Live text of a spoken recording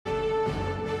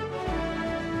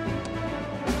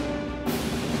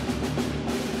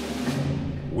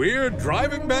We're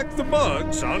driving back the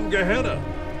bugs on Gehenna.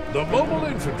 The Mobile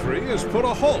Infantry has put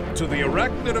a halt to the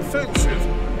Arachnid offensive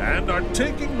and are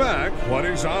taking back what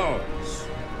is ours.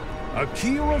 A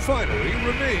key refinery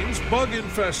remains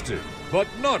bug-infested, but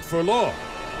not for long.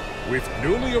 With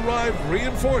newly arrived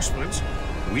reinforcements,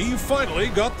 we finally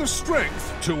got the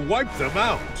strength to wipe them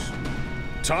out.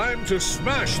 Time to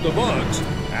smash the bugs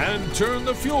and turn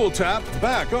the fuel tap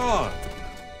back on.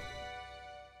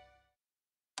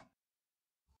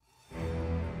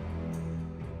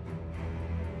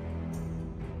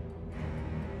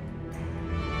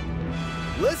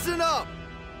 Listen up!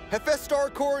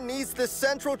 Hephaestus Core needs this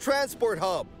central transport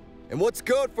hub. And what's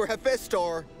good for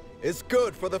Hephaestus is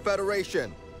good for the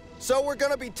Federation. So we're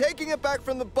gonna be taking it back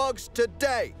from the bugs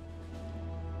today.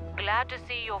 Glad to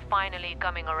see you're finally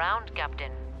coming around,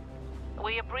 Captain.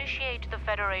 We appreciate the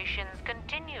Federation's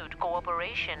continued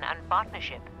cooperation and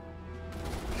partnership.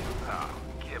 Oh,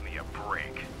 give me a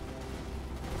break.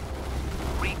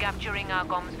 Recapturing our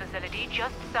comms facility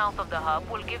just south of the hub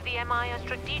will give the MI a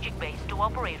strategic base to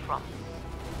operate from.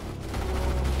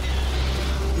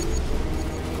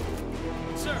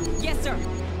 Sir! Yes, sir!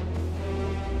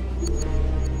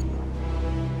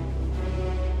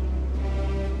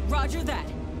 Roger that.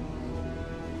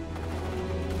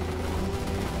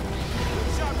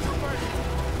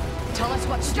 Tell us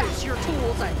what stash your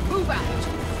tools and move out.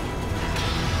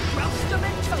 Roust them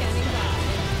and standing by.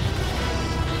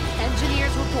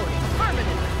 Engineers reporting.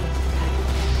 Affirmative.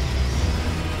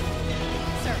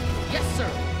 Sir. Yes, sir.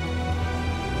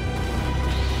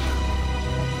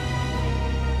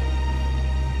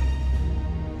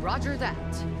 Roger that.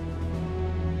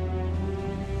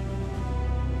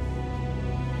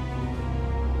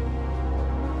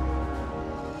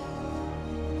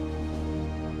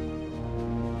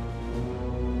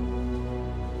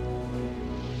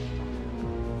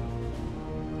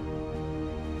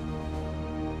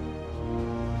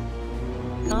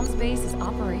 Comms base is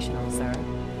operational, sir.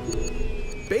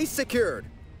 Base secured.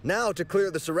 Now to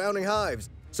clear the surrounding hives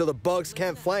so the bugs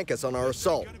can't flank us on our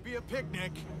assault. It's gonna be a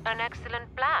picnic. An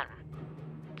excellent plan.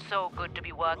 So good to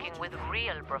be working with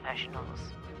real professionals.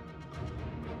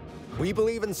 We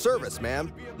believe in service,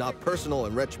 ma'am, not personal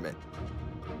enrichment.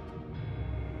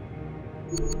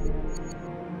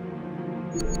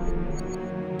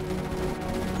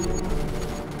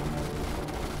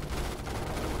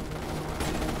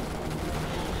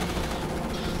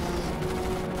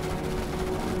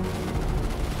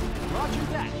 Roger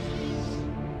that.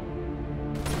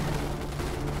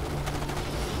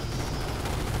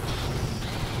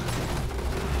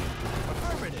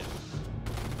 Affirmative.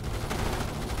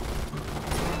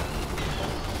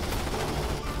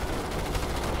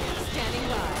 Standing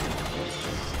by.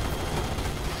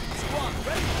 Squad,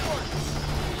 ready for orders.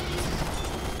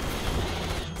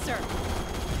 Sir.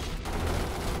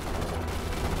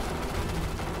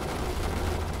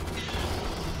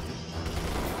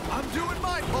 I'm doing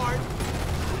my part.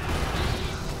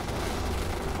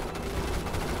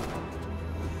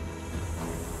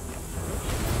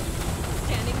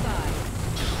 Standing by.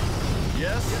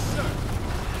 Yes? Yes, sir.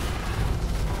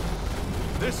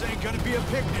 This ain't gonna be a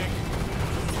picnic.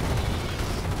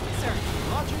 Sir.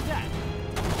 Roger that.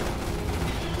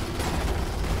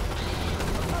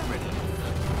 Affirmative.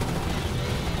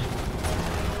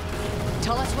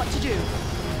 Tell us what to do.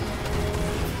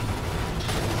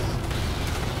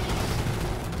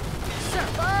 Sir.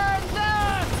 Burn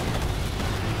them!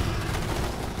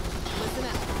 Listen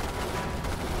up.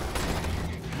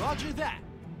 Roger that.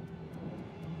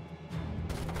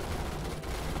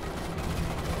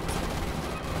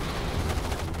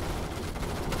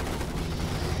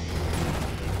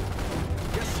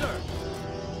 Yes, sir.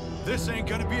 This ain't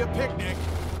gonna be a picnic.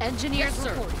 Engineers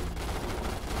reporting.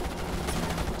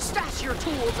 Stash your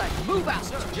tools and move out.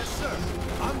 Sir, yes, sir.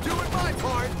 I'm doing my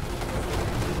part.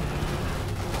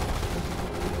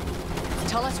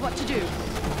 Tell us what to do.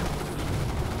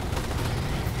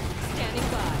 Standing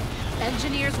by.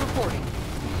 Engineers reporting.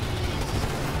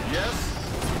 Yes.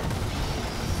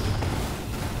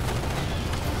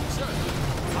 Sir,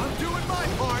 I'm doing my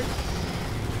part.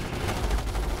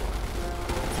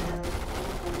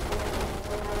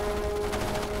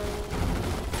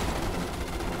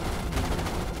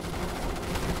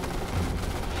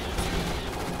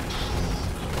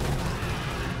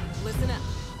 Listen up.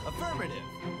 Affirmative.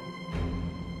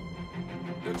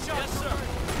 Good shot, yes, sir.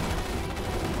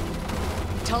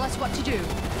 Tell us what to do.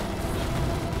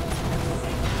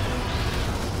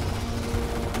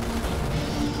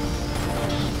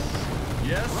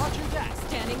 Yes. Roger that.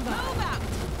 Standing by. Move out.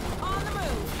 On the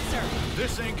move, sir.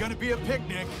 This ain't gonna be a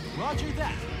picnic. Roger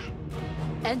that.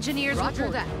 Engineers, Roger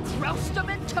that. Roast them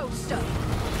and toast them.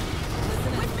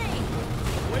 With me.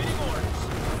 Waiting orders.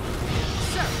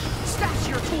 Sir, stash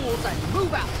your tools and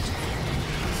move out.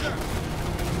 Sir.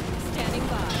 Standing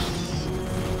by.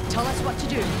 Tell us what to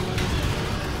do.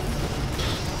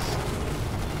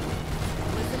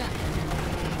 Listen up.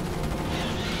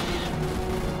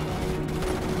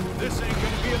 This ain't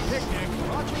gonna be a picnic.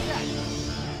 Roger that.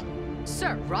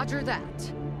 Sir, roger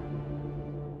that.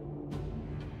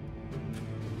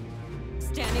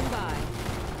 Standing by.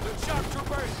 The shock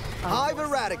troopers. Hive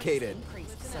eradicated.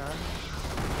 Increased, sir.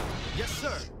 Yes,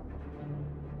 sir.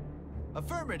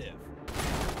 Affirmative.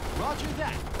 Roger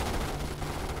that.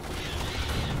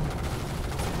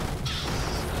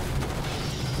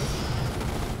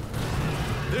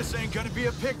 This ain't gonna be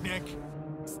a picnic.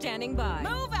 Standing by.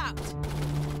 Move out.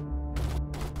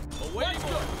 Awaiting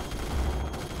orders.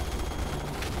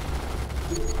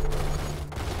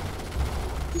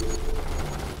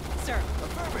 Sir.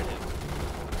 Affirmative.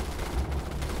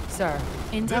 Sir,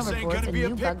 Intel This ain't reports gonna a be a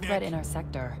new bug picnic. threat in our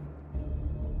sector.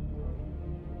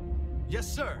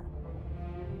 Yes, sir.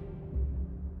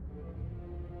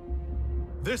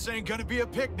 This ain't gonna be a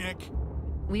picnic.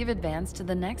 We've advanced to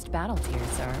the next battle tier,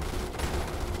 sir.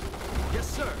 Yes,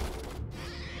 sir.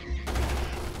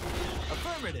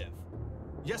 Affirmative.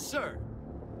 Yes, sir.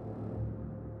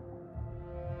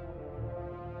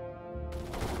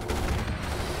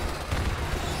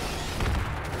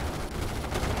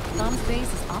 Comm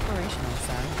space is operational,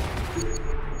 sir.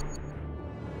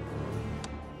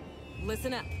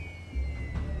 Listen up.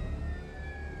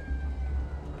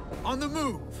 On the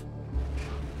move.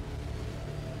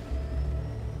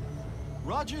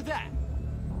 Roger that.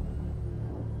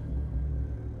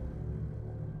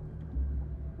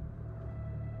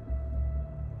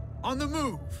 On the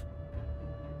move.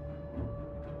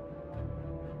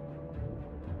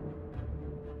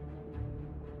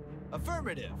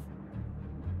 Affirmative.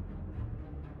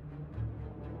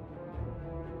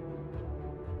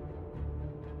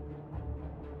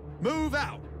 Move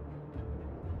out.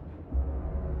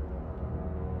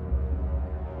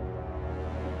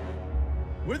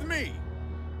 With me.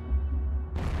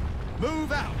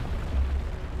 Move out.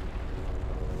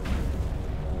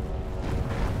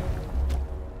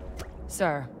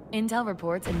 Sir, Intel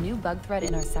reports a new bug threat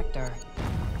in our sector.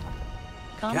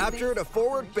 Comm Captured space a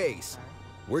forward operational, base. sir.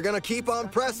 We're gonna keep on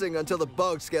pressing until the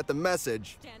bugs get the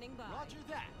message. Standing by. Roger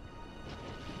that.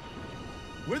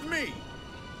 With me.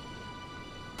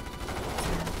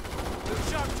 The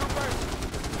shock troopers.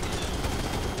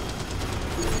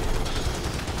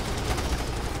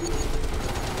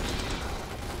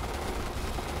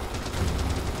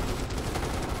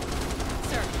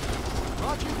 Sir,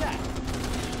 Roger that.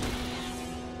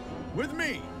 With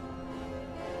me.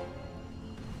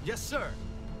 Yes, sir.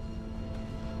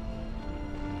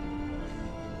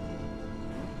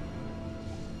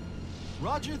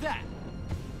 Roger that.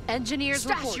 Engineers,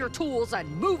 stash your tools and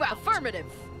move out. Affirmative.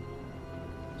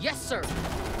 Yes, sir.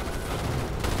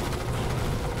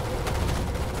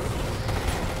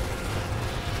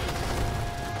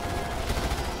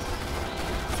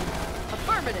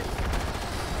 Affirmative.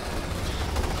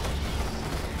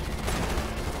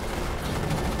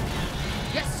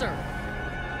 Yes, sir.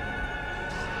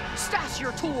 Stash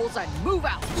your tools and move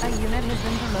out. a unit has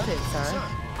been promoted, sir. Sir.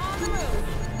 On the move.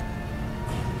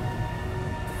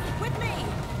 With me.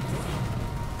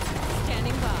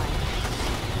 Standing by.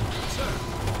 Sir.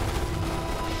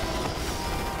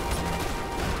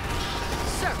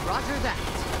 Sir, roger that.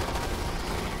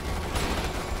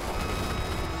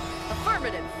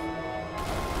 Affirmative.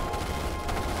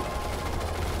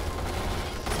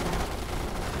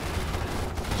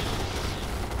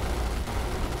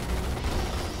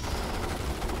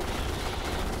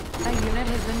 A unit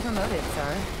has been promoted,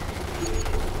 sir.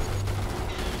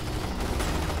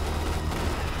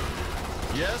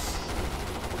 Yes.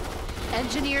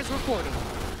 Engineers reporting.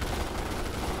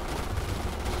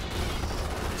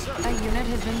 Sir. A unit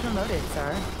has been promoted,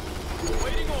 sir.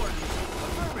 Waiting orders.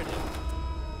 Affirmative.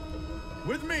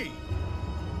 With me.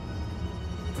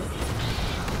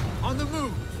 On the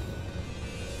move.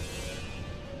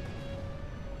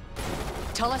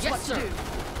 Tell us what to do.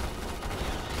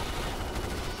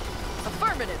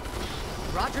 Affirmative.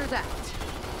 Roger that.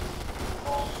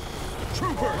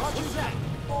 Troopers. Roger that.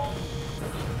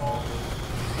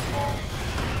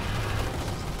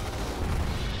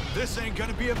 This ain't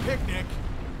gonna be a picnic.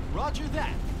 Roger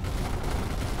that.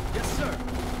 Yes, sir.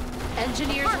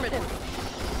 Engineers affirmative.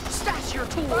 Stash your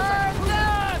tools and move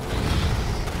out.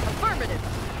 Affirmative.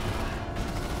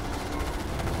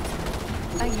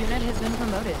 A unit has been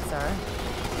promoted, sir.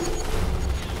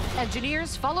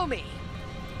 Engineers, follow me.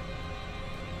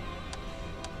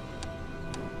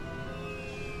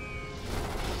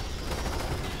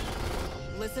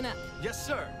 Listen up. Yes,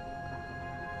 sir.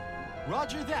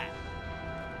 Roger that.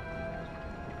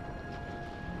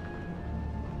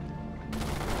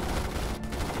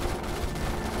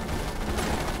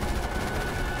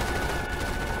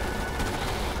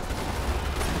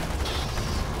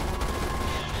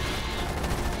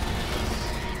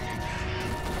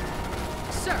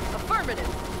 Sir, affirmative.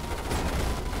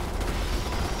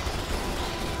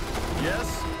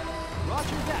 Yes.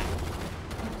 Roger that.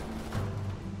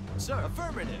 Sir,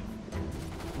 affirmative.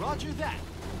 Roger that.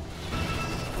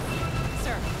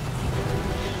 Sir.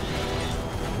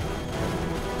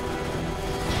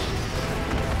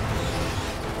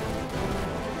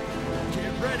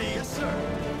 Get ready. Yes, sir.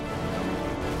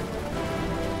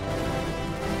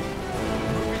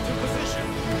 Moving to position.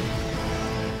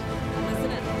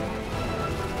 Listen up.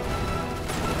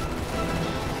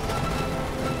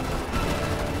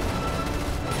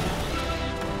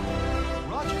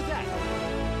 Roger that.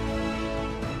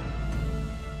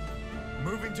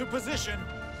 Moving to position.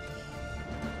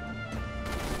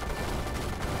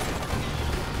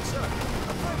 Sir,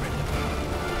 affirmative.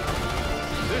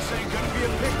 This ain't gonna be a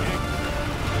picnic.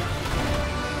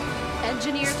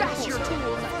 Engineers, stash your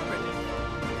tools.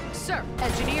 Sir,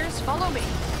 engineers, follow me.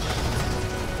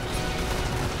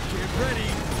 Get ready.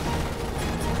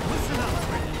 Listen up.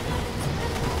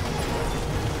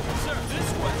 Sir, this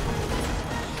way.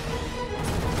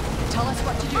 Tell us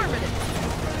what to do. Affirmative.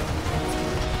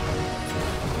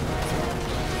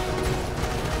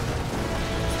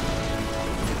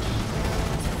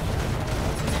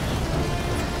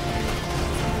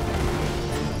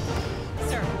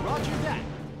 Sir, Roger that.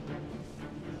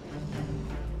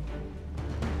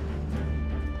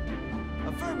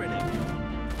 Affirmative.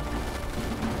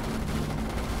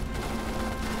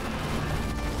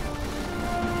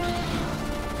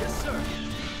 Yes, sir.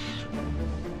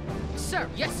 sir,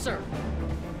 yes, sir.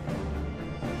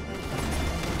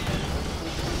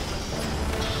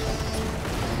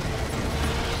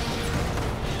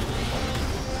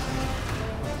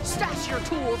 Stash your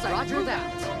tools, Roger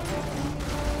that.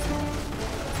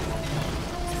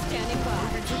 Standing by.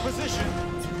 Moving to position.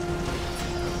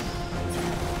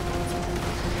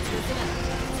 Listen up.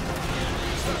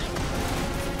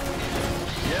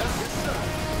 Yes, sir.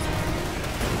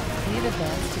 We've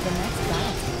advanced to the next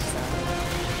battlefield, sir.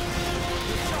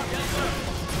 Yes, sir.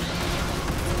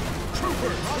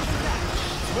 Troopers, roger that.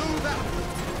 Move out.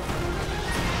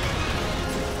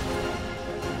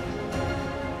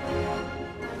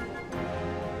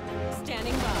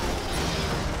 Standing by.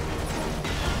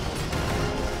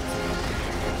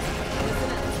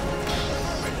 Listen up.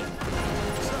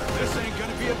 Sir, this ain't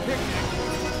gonna be a picnic.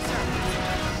 Sir.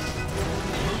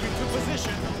 Moving to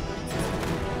position.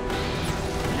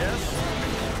 Yes.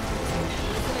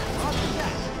 Listen up. Roger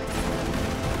that.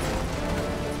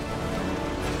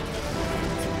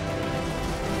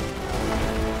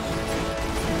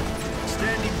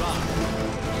 Standing by.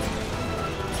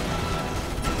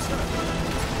 Sir.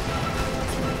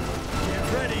 Get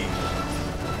ready.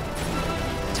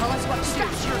 Tell us what to do.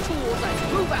 Stash your tools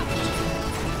and move out.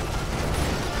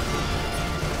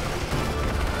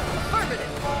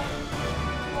 Affirmative.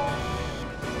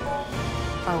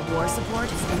 Our war support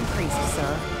has increased,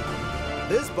 sir.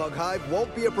 This bug hive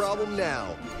won't be a problem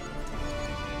now.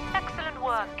 Excellent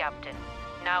work, Captain.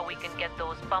 Now we can get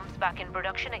those pumps back in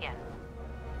production again.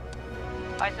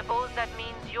 I suppose that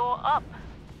means you're up,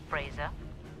 Fraser.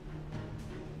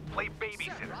 Play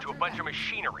babysitter to a bunch of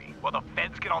machinery while the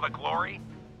feds get all the glory?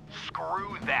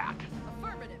 Screw that.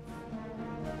 Affirmative.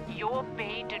 You're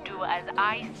paid to do as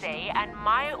I say, and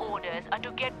my orders are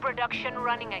to get production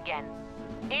running again.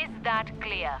 Is that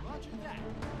clear? Roger that.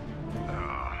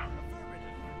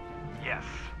 Yes,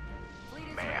 Fleet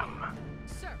is ma'am. ready.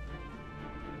 Sir.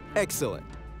 Excellent.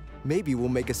 Maybe we'll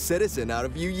make a citizen out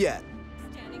of you yet.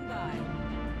 Standing by.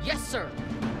 Yes, sir.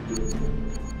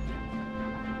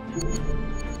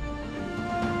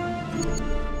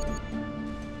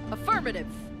 Affirmative.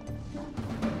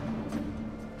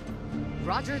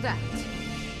 Roger that.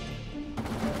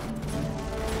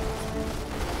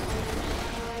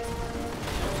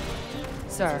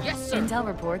 Sir, Yes, sir. intel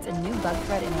reports a new bug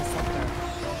threat in our sector.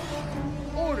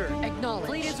 Order acknowledged.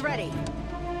 Fleet is ready.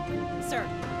 Sir.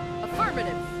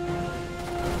 Affirmative.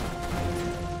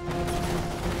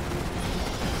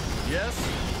 Yes.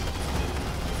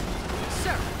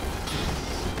 Sir.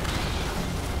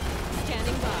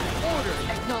 Standing by. Order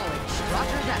acknowledged.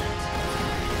 Roger that.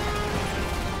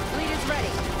 Fleet is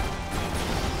ready.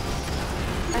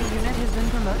 A unit has been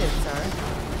promoted, sir.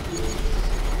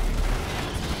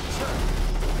 Sir.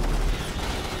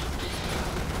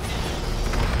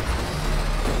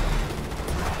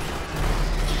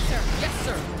 Sir. Yes,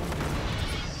 sir.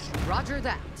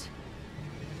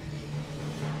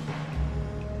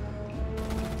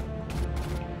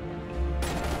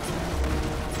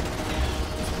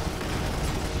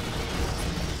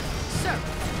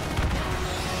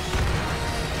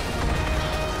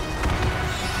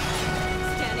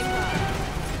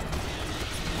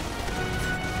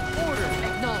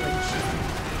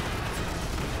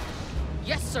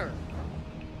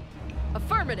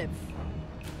 Affirmative.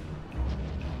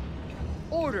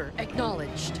 Order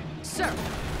acknowledged. Sir.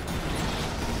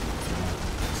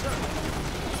 Sir.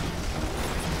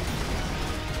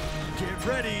 Get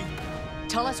ready.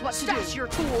 Tell us what to do. Stash your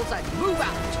tools and move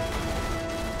out.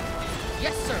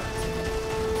 Yes, sir.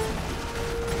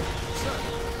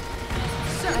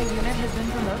 Sir. A unit has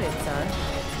been promoted, sir.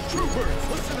 Troopers,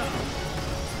 listen up.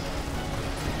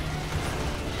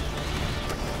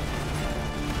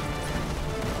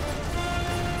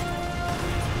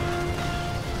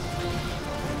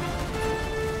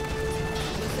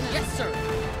 Yes, sir.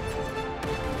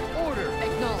 Order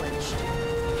acknowledged.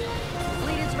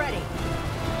 Fleet is ready.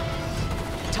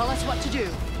 Tell us what to do.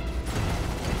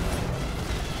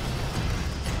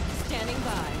 Standing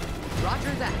by.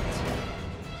 Roger that.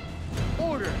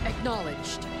 Order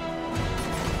acknowledged.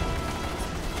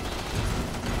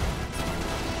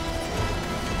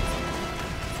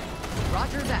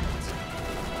 Roger that.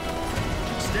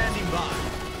 Standing by.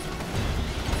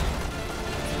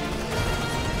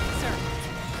 Sir.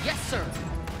 Yes, sir.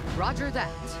 Roger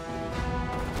that.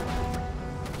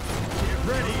 Get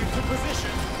ready to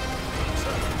position.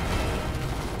 Sir.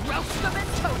 Roast them and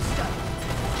toast them.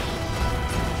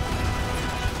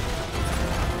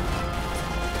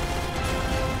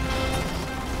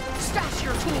 Stash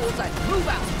your tools and move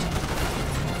out.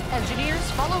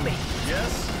 Engineers, follow me.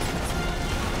 Yes.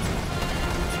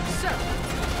 Sir.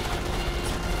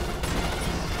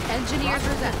 Engineers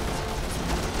present.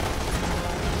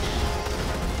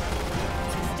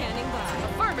 Standing by.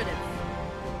 Affirmative.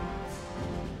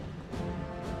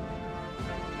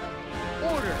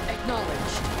 Order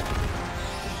acknowledged.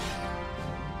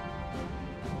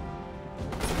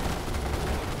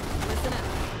 Listen up.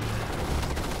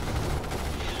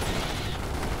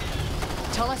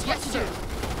 Tell us what to do.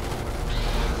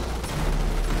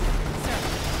 Sir.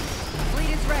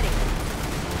 Fleet is ready.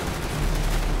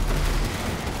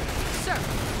 Sir.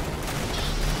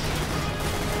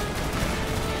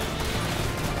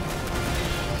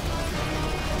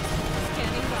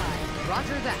 Standing by.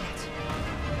 Roger that.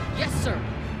 Yes, sir.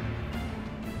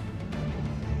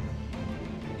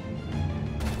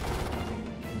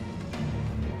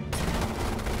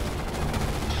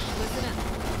 Listen up.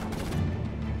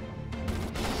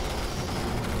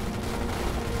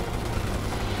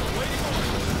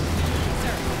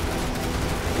 Sir.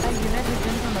 A unit has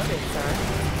been promoted, sir.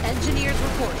 Engineers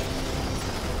reporting.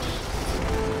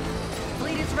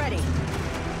 Fleet is ready.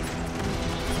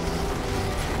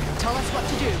 Tell us what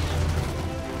to do.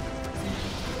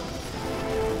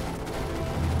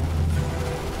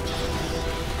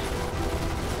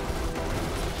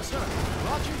 Sir,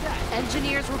 roger that.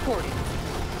 Engineers reporting.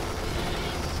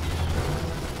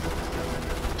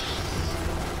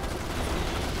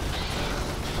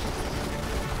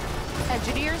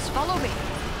 Engineers, follow me.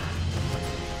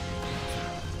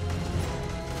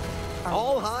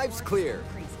 All hives clear.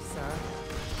 Increased, sir.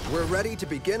 We're ready to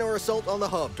begin our assault on the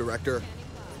hub, Director.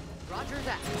 Roger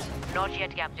that. Not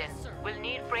yet, Captain. We'll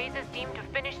need Fraser's team to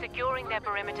finish securing their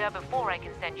perimeter before I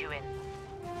can send you in.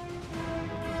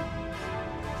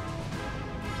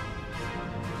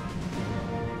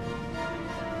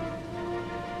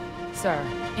 Sir,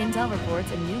 intel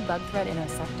reports a new bug threat in our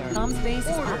sector. Comms base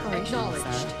is Order operational,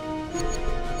 acknowledged. sir.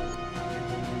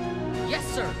 Yes,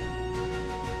 sir.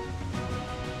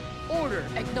 Order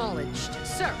acknowledged.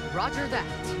 Sir, roger that.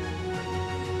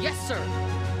 Yes, sir.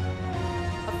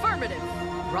 Affirmative.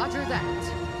 Roger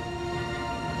that.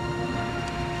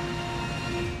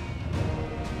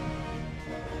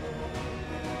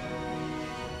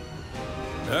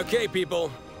 Okay,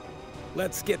 people.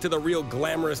 Let's get to the real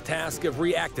glamorous task of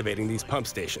reactivating these pump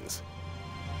stations.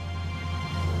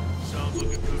 Sounds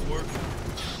like a good work.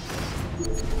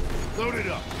 Load it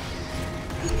up.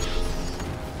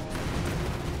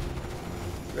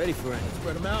 Ready for it.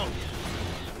 Spread them out.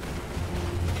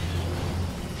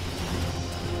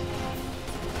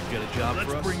 Got a job for us?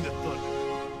 Let's bring the thunder.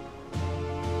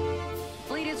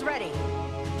 Fleet is ready.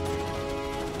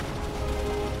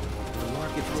 The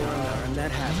market for and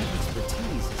that hazard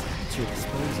expertise is at your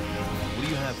disposal. What do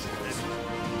you have for us?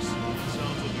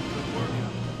 Sounds like a good work.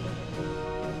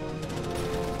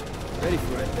 Ready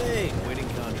for it. Hey, waiting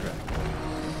contract.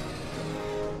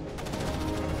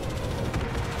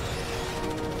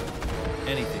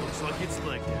 Anything. Looks like it's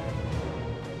like that.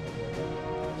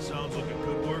 Sounds like a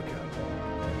good workout.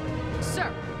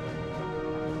 Sir.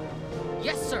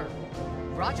 Yes, sir.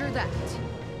 Roger that.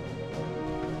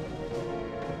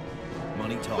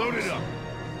 Money talks. Load it up.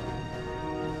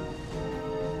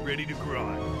 Ready to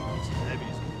grind. It's heavy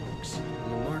as it looks. In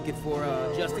the market for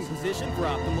adjusting position for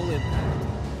optimal impact.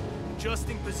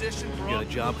 Adjusting position for Got a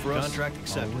job for us? Contract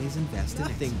accepted. Always invest.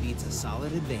 Nothing beats a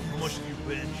solid advance. How much do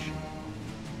you bench?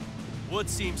 What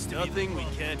seems to nothing we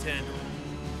can't handle.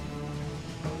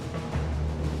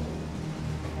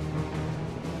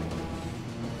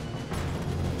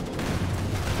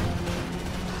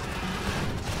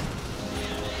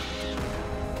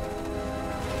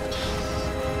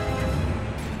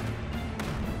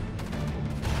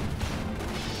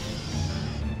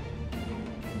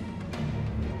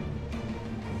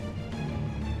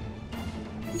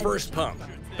 First pump,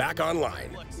 back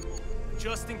online.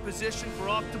 Adjusting position for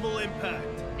optimal impact.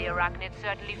 The Arachnids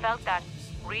certainly felt that.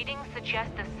 Readings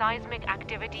suggest the seismic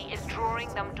activity is drawing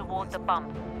them toward the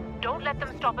pump. Don't let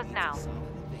them stop us now.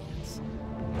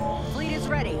 Fleet is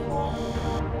ready.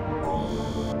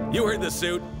 You heard the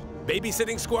suit.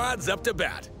 Babysitting squad's up to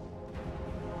bat.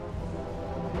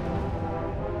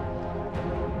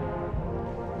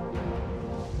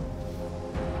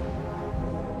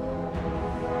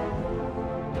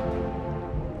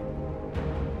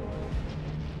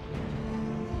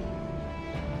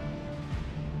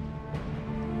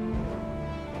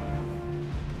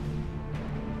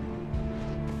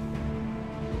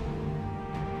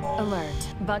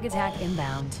 Alert. Bug attack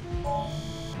inbound.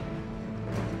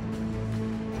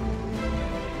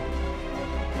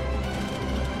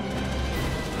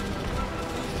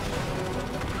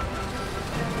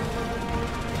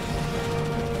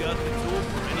 Got the tool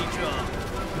for any job.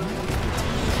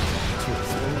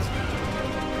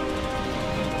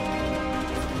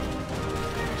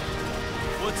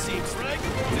 What seems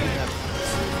right?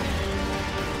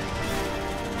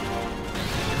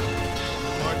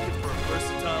 Market for a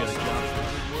versatile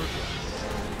solution.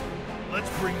 Let's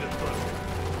bring the thunder.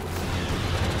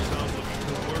 Sounds like a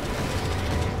good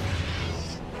workout.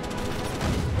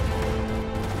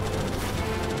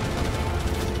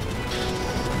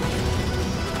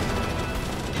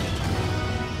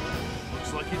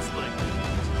 Looks like it's linked.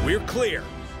 We're clear.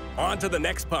 On to the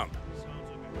next pump. Sounds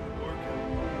like a good workout.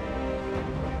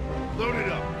 Load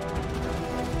it up.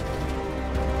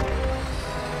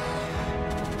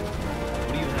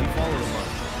 What do you have? Follow the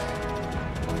money.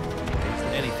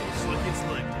 Anything. Looks like it's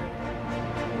linked.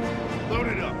 Load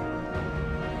it up.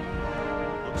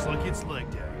 Looks like it's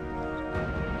linked.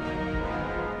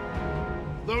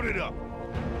 Load it up.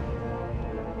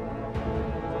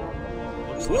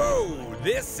 Looks like Whoa,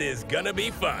 this is gonna be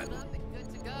fun.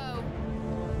 Good to go.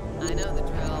 I know the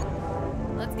drill.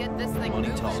 Let's get this thing Money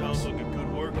moving. talks. sounds like a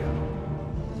good workout.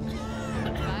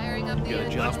 Firing up the Got a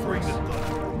engine. job Let's bring the thunder.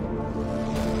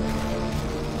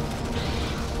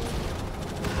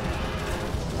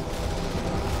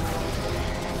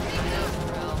 I know the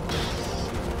drill.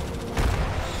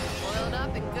 Oiled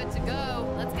up and good to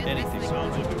go. Let's get Anything. this thing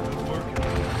Sounds like a good workout.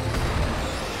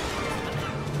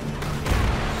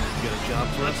 Got a job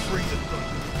for Let's us? bring the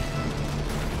thunder.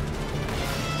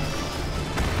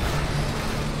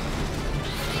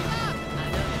 Keep up. I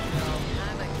know the drill.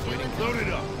 I'm a killing. Load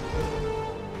it up.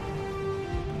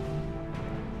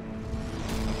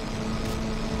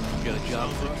 Got a job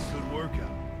Sounds for like us? a good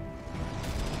workout.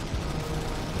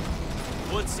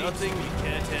 What's nothing you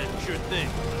can't handle? Sure thing.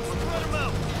 Let's run him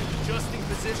out. Adjusting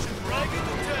position. Dragging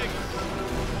the dagger.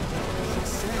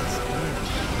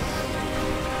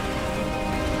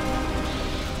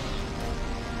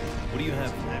 What do you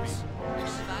have for Heavy. us?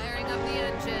 Firing up the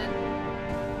engine.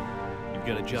 You've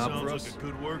got a job Sounds for like us? a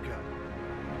good workout.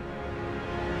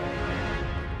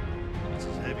 This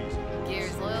is heavy.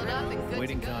 Gears oiled up and good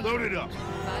Waiting to go. contract. Load it up.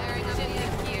 Firing up the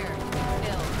gear.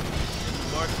 Kill.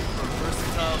 Market for a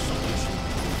versatile solution.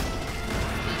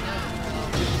 I know the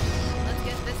drill. Let's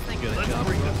get this thing Got a Let's job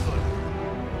bring for the us? thunder.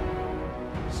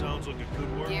 Sounds like a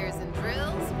good workout. Gears and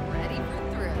drills ready for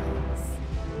thrills.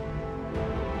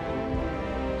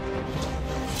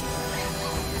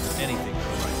 Anything.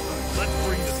 Let's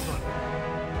bring the thunder.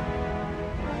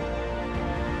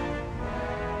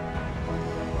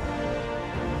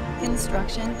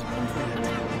 Construction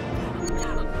complete.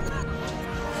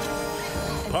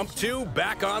 Pump 2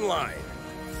 back online.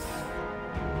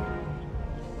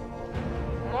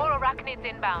 More Arachnids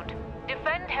inbound.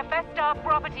 Defend Hephaestus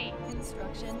property.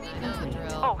 Construction I know the complete.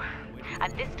 drill. Oh,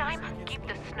 and this time, keep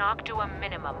the snark to a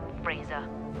minimum, Fraser.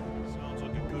 Sounds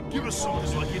like a good workout. Give us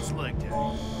something like it's leg day.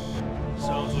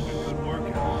 Sounds like a good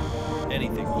workout.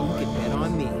 Anything. You can bet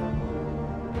on me.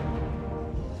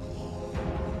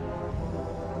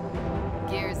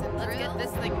 Gears and let's get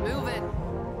this thing moving.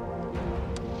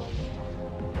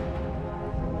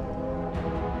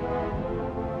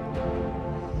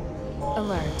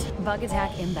 Alert. Bug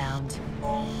attack inbound.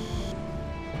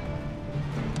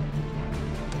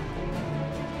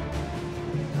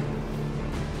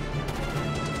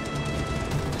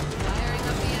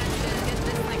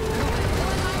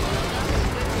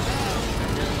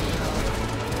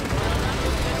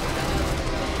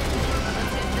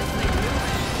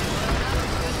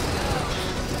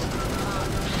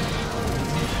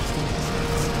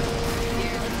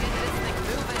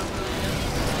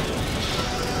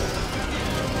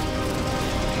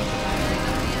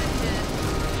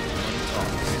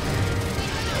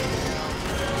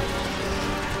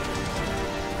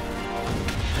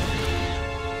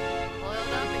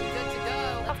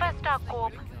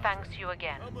 you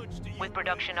again. With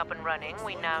production up and running,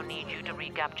 we now need you to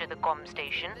recapture the comm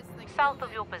station south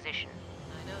of your position.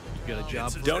 You got a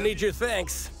job? Don't need your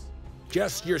thanks.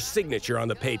 Just your signature on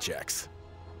the paychecks.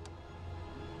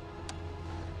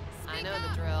 I know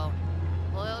the drill.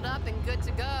 Oiled up and good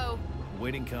to go.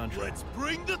 Waiting contract. Let's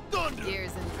bring the thunder!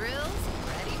 Gears and drills,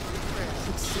 ready for drill.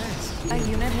 Success. A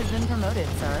unit has been promoted,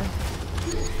 sir.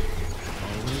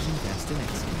 Always invest in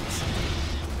excellence.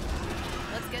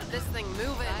 Let's get this thing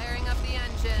moving. Firing up the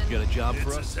engine. You got a job It's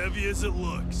for as us? heavy as it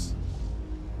looks.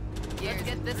 Let's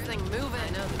get this thing moving. I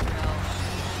know the drill.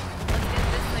 Let's get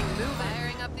this thing moving.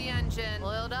 Firing up the engine.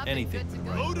 Oiled up Anything. and good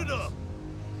to go. Load it up!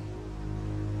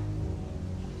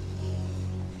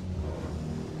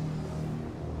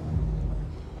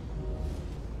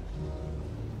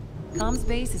 Comms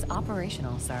base is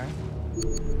operational, sir.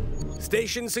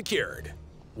 Station secured.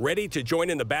 Ready to join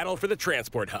in the battle for the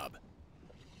transport hub.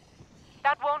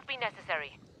 That won't be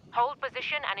necessary. Hold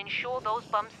position and ensure those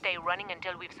pumps stay running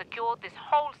until we've secured this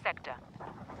whole sector.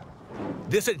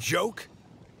 This a joke?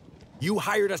 You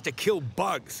hired us to kill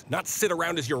bugs, not sit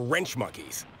around as your wrench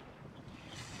monkeys.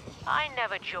 I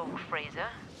never joke, Fraser.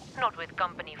 Not with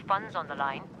company funds on the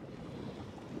line.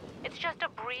 It's just a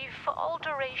brief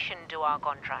alteration to our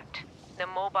contract. The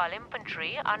Mobile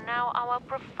Infantry are now our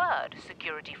preferred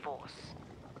security force.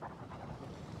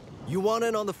 You want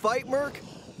in on the fight, Merc?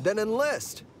 Then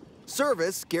enlist.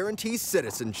 Service guarantees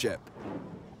citizenship.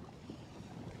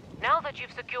 Now that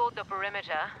you've secured the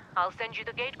perimeter, I'll send you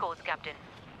the gate codes, Captain.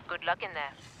 Good luck in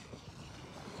there.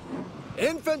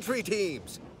 Infantry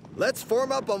teams! Let's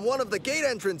form up on one of the gate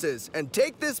entrances and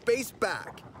take this base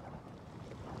back.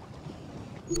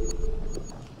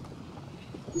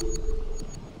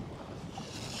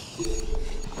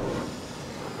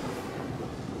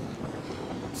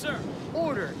 Sir,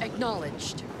 order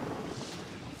acknowledged.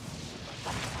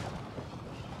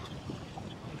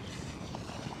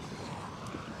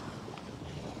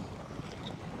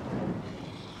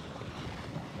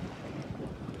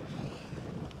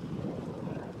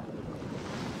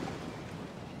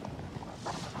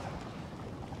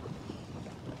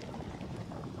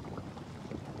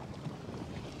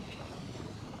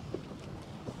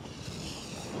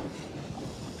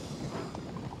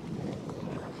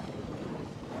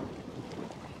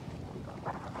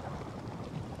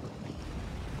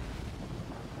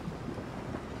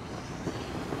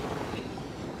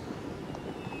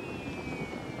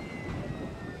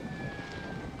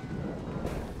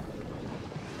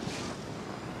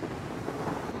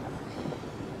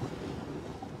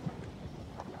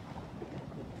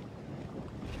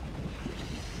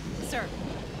 Sir,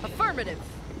 affirmative.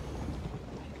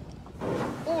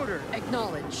 Order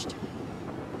acknowledged.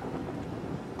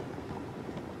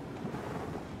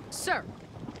 Sir.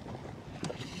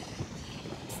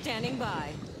 Standing by.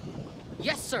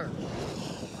 Yes, sir.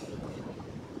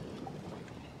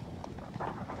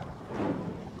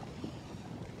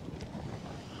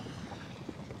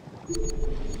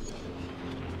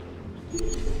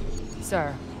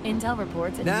 Sir, intel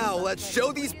reports... Now let's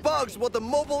show these bugs what the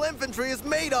Mobile Infantry is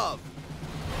made of!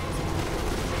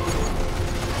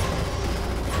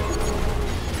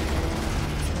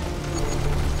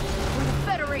 For the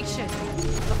Federation.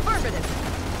 Affirmative.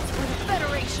 For the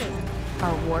Federation.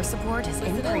 Our war support has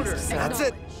increased, sir. That's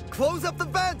it! Close up the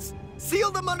vents!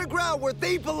 Seal them underground where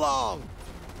they belong!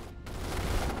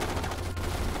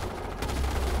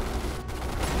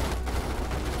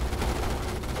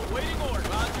 Awaiting order.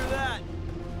 Roger that.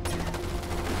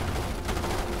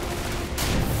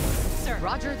 Sir.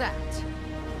 Roger that.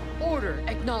 Order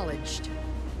acknowledged.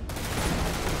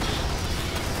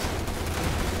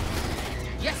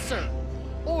 Yes, sir.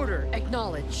 Order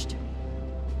acknowledged.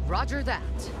 Roger that.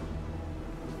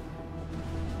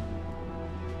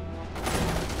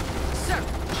 Sir.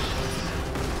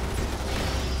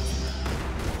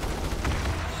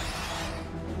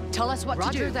 Tell us what to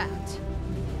do. Roger that.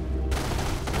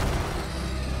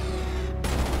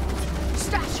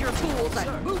 Stash your tools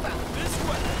and move out. This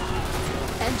way.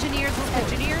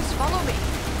 Engineers, follow me.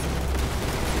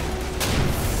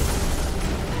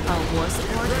 Our war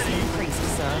support has increased,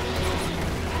 sir.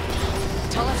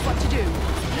 Tell us what to do.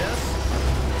 Yes?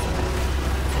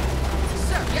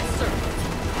 Sir, yes, sir.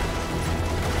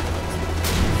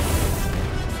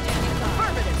 Standing by.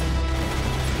 Affirmative.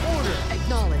 Order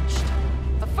acknowledged.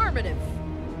 Affirmative.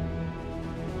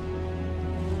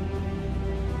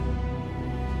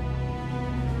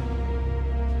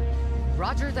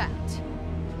 Roger that.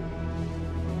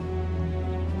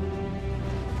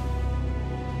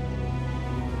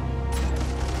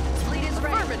 Fleet is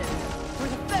ready. Affirmative. For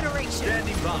the Federation.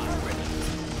 Standing by.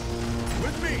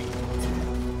 With me!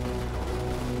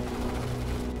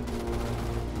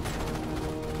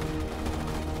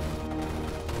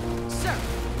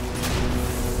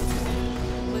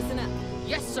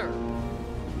 Yes, sir.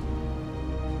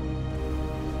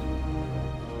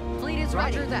 Fleet is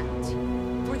ready. Roger that.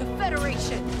 For the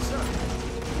Federation. Sir.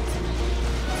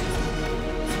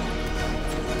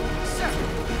 Sir.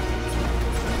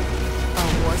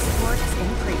 Our war support has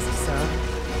increased, sir.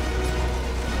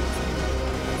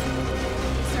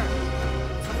 Sir.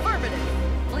 Affirmative.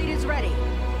 Fleet is ready.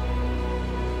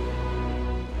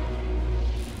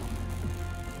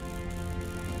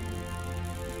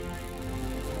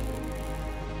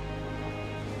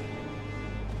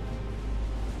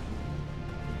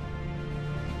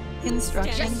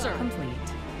 Construction Yes, sir. complete.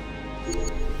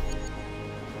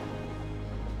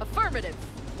 Affirmative.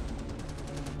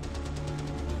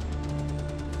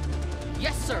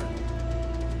 Yes, sir.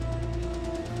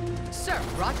 Sir,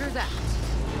 roger that.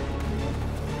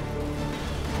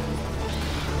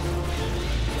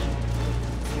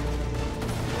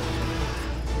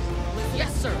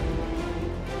 Yes, sir.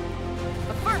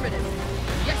 Affirmative.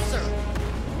 Yes, sir.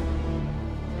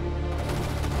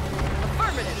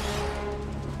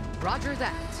 Affirmative. Roger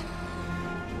that.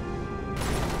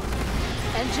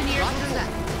 Engineer, roger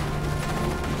that.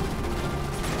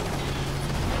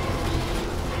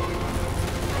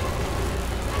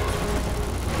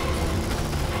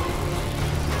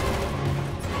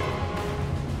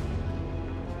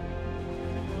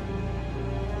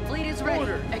 Fleet is ready.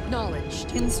 Order acknowledged.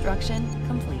 Construction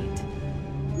complete.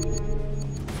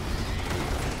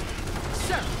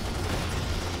 Sir.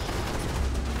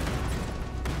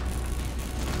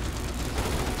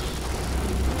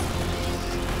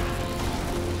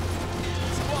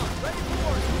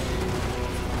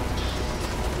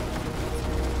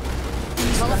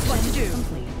 Tell us what to do.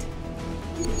 Complete.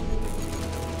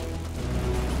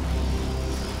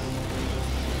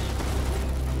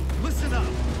 Listen up.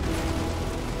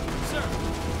 Sir,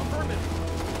 affirmative.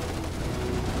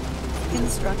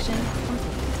 Construction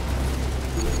complete.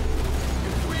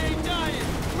 If we ain't dying,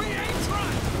 we ain't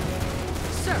trying.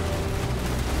 Sir.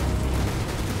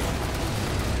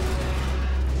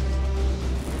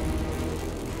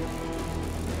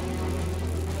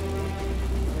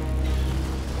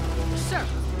 Sir.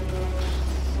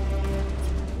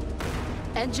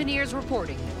 Engineers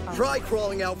reporting. Try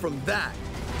crawling out from that.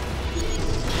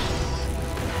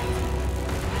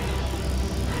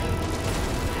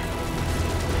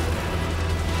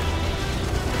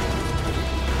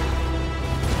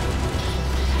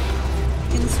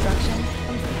 Construction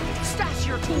complete. Stash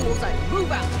your tools and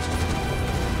move out.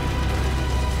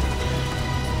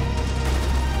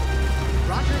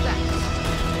 Roger that.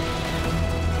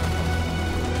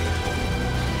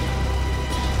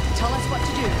 Tell us what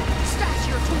to do. Stash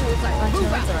your tools and Our move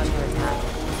turrets are out. under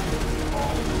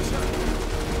attack.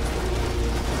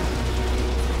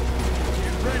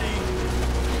 Get ready.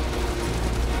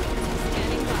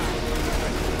 Standing by.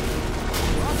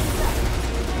 Roger that.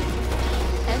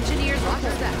 Engineers,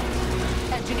 roger that.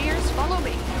 Engineers, follow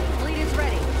me. Fleet is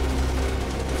ready.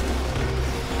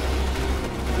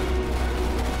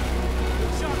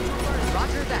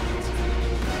 Roger that.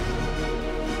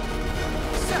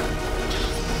 Sir.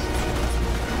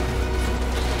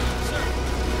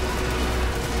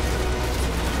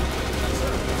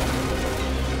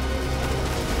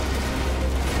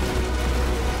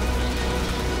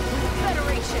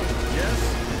 Federation. Yes?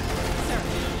 Sir.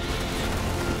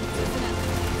 Listen up.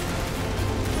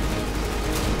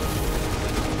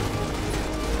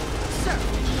 Sir.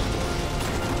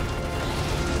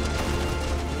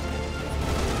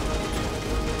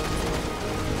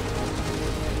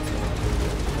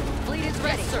 Fleet is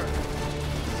ready. Yes, sir.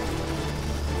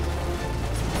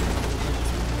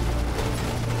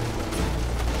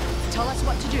 Tell us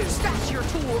what to do. Stash your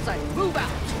tools and move out.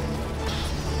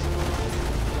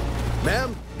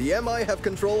 Ma'am, the MI have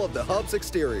control of the hub's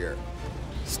exterior.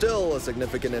 Still a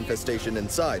significant infestation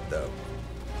inside, though.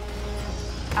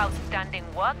 Outstanding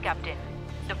work, Captain.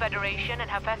 The Federation and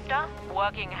Hephaestus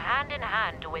working hand in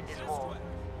hand to win this war.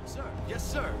 Sir, yes,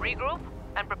 sir. Regroup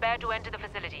and prepare to enter the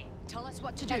facility. Tell us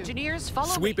what to do. Engineers, follow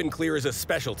Sweep me. and clear is a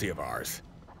specialty of ours.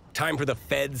 Time for the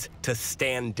feds to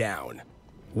stand down.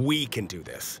 We can do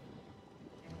this.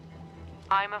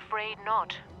 I'm afraid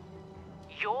not.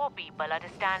 Your people are to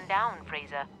stand down,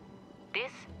 Fraser.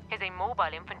 This is a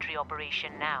mobile infantry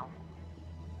operation now.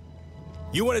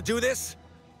 You want to do this?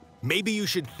 Maybe you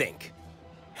should think.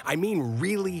 I mean,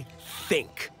 really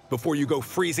think before you go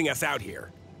freezing us out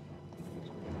here.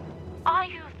 Are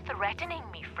you threatening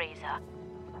me, Fraser?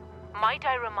 Might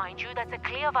I remind you that's a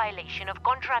clear violation of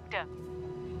contractor?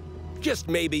 Just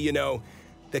maybe, you know,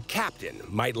 the captain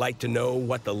might like to know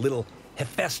what the little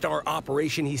Hephaestus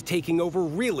operation he's taking over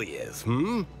really is,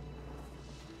 Mr.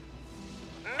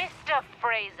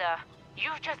 Fraser,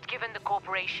 You've just given the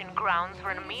corporation grounds for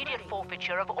an immediate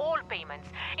forfeiture of all payments,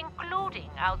 including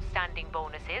outstanding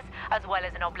bonuses, as well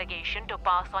as an obligation to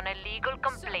pass on a legal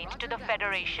complaint to the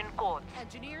Federation courts.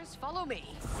 Engineers, follow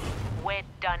me. We're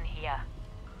done here.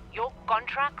 Your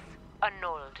contracts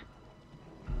annulled.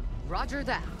 Roger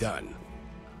that. Done.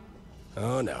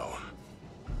 Oh no.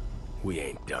 We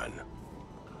ain't done.